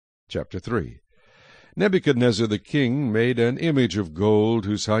Chapter 3. Nebuchadnezzar the king made an image of gold,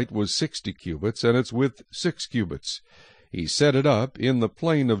 whose height was 60 cubits, and its width 6 cubits. He set it up in the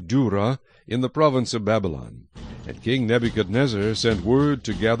plain of Dura, in the province of Babylon. And King Nebuchadnezzar sent word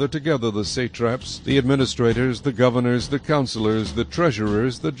to gather together the satraps, the administrators, the governors, the counselors, the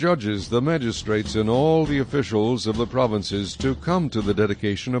treasurers, the judges, the magistrates, and all the officials of the provinces to come to the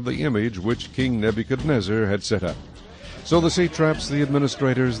dedication of the image which King Nebuchadnezzar had set up. So the satraps, the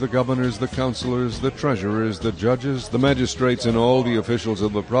administrators, the governors, the counselors, the treasurers, the judges, the magistrates, and all the officials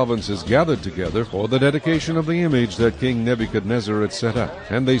of the provinces gathered together for the dedication of the image that King Nebuchadnezzar had set up.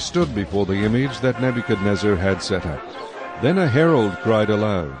 And they stood before the image that Nebuchadnezzar had set up. Then a herald cried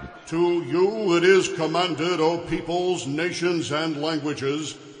aloud, To you it is commanded, O peoples, nations, and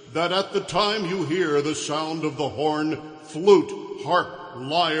languages, that at the time you hear the sound of the horn, flute, harp,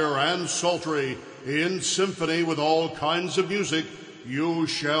 lyre, and psaltery, in symphony with all kinds of music, you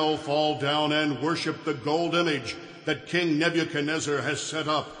shall fall down and worship the gold image that King Nebuchadnezzar has set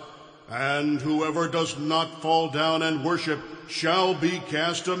up. And whoever does not fall down and worship shall be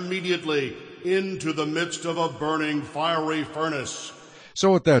cast immediately into the midst of a burning fiery furnace.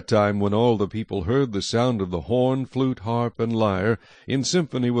 So at that time, when all the people heard the sound of the horn, flute, harp, and lyre, in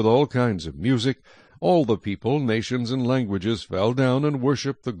symphony with all kinds of music, all the people, nations, and languages fell down and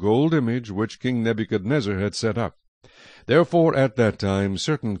worshipped the gold image which King Nebuchadnezzar had set up. Therefore at that time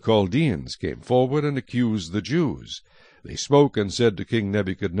certain Chaldeans came forward and accused the Jews. They spoke and said to King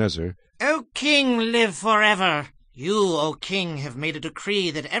Nebuchadnezzar, O king, live forever! You, O king, have made a decree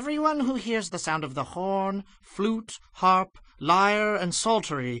that everyone who hears the sound of the horn, flute, harp, lyre, and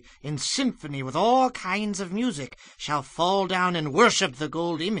psaltery, in symphony with all kinds of music, shall fall down and worship the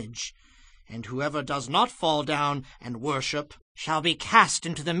gold image. And whoever does not fall down and worship shall be cast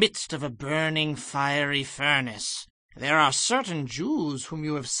into the midst of a burning fiery furnace. There are certain Jews whom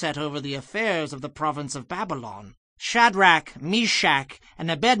you have set over the affairs of the province of Babylon, Shadrach, Meshach, and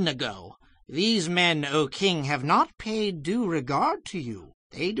Abednego. These men, O king, have not paid due regard to you.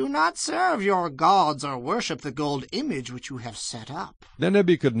 They do not serve your gods or worship the gold image which you have set up. Then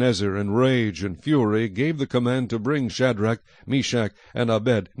Nebuchadnezzar, in rage and fury, gave the command to bring Shadrach, Meshach, and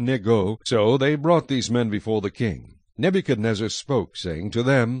Abednego. So they brought these men before the king. Nebuchadnezzar spoke, saying to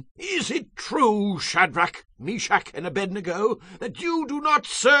them, Is it true, Shadrach, Meshach, and Abednego, that you do not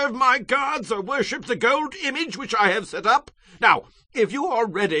serve my gods or worship the gold image which I have set up? Now, if you are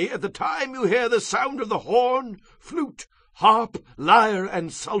ready at the time you hear the sound of the horn, flute, harp, lyre,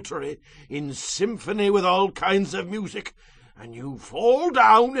 and psaltery, in symphony with all kinds of music, and you fall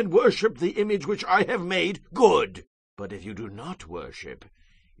down and worship the image which I have made, good. But if you do not worship,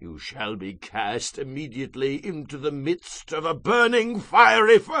 you shall be cast immediately into the midst of a burning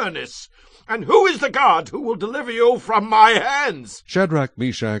fiery furnace. And who is the God who will deliver you from my hands? Shadrach,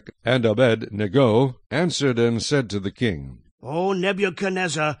 Meshach, and Abednego answered and said to the king, O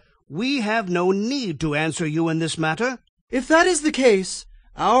Nebuchadnezzar, we have no need to answer you in this matter. If that is the case,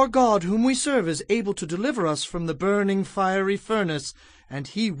 our God whom we serve is able to deliver us from the burning fiery furnace, and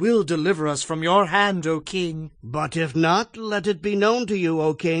he will deliver us from your hand, O king. But if not, let it be known to you,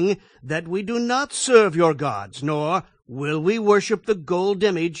 O king, that we do not serve your gods, nor will we worship the gold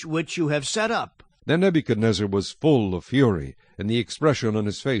image which you have set up. Then Nebuchadnezzar was full of fury, and the expression on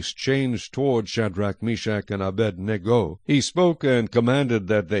his face changed toward Shadrach, Meshach, and Abednego. He spoke and commanded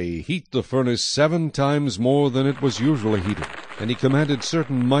that they heat the furnace 7 times more than it was usually heated. And he commanded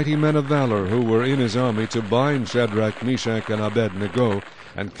certain mighty men of valor who were in his army to bind Shadrach, Meshach, and Abednego,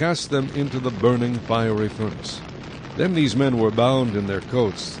 and cast them into the burning fiery furnace. Then these men were bound in their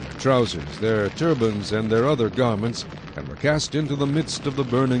coats, their trousers, their turbans, and their other garments, and were cast into the midst of the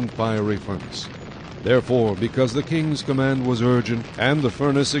burning fiery furnace. Therefore, because the king's command was urgent, and the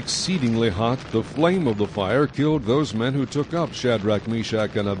furnace exceedingly hot, the flame of the fire killed those men who took up Shadrach,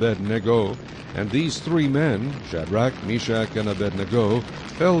 Meshach, and Abednego. And these 3 men, Shadrach, Meshach, and Abednego,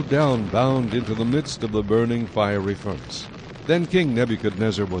 fell down bound into the midst of the burning fiery furnace. Then King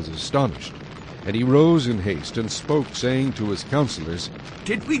Nebuchadnezzar was astonished, and he rose in haste and spoke, saying to his counselors,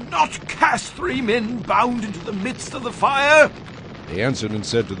 Did we not cast 3 men bound into the midst of the fire? They answered and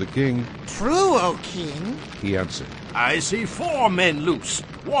said to the king, True, O king. He answered, I see 4 men loose,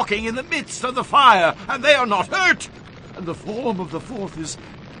 walking in the midst of the fire, and they are not hurt. And the form of the 4th is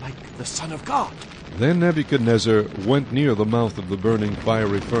like the Son of God. Then Nebuchadnezzar went near the mouth of the burning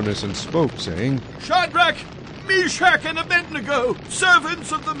fiery furnace and spoke, saying, Shadrach, Meshach, and Abednego,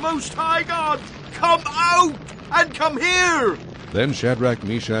 servants of the Most High God, come out and come here. Then Shadrach,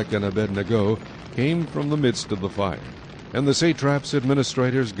 Meshach, and Abednego came from the midst of the fire. And the satraps,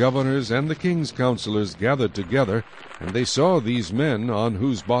 administrators, governors, and the king's counselors gathered together, and they saw these men, on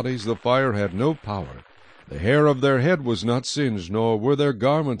whose bodies the fire had no power. The hair of their head was not singed, nor were their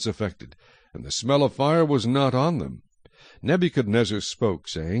garments affected, and the smell of fire was not on them. Nebuchadnezzar spoke,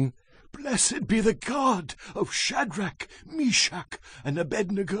 saying, Blessed be the God of Shadrach, Meshach, and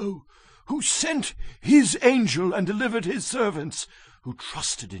Abednego, who sent his angel and delivered his servants, who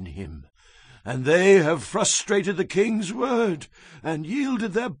trusted in him. And they have frustrated the king's word, and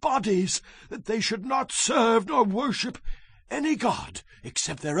yielded their bodies, that they should not serve nor worship any god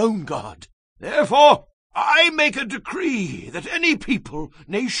except their own God. Therefore I make a decree that any people,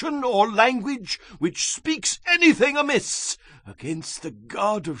 nation, or language which speaks anything amiss against the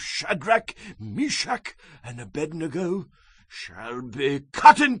God of Shadrach, Meshach, and Abednego shall be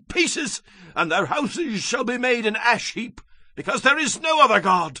cut in pieces, and their houses shall be made an ash heap, because there is no other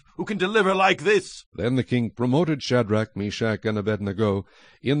God who can deliver like this. Then the king promoted Shadrach, Meshach, and Abednego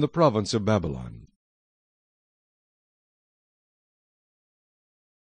in the province of Babylon.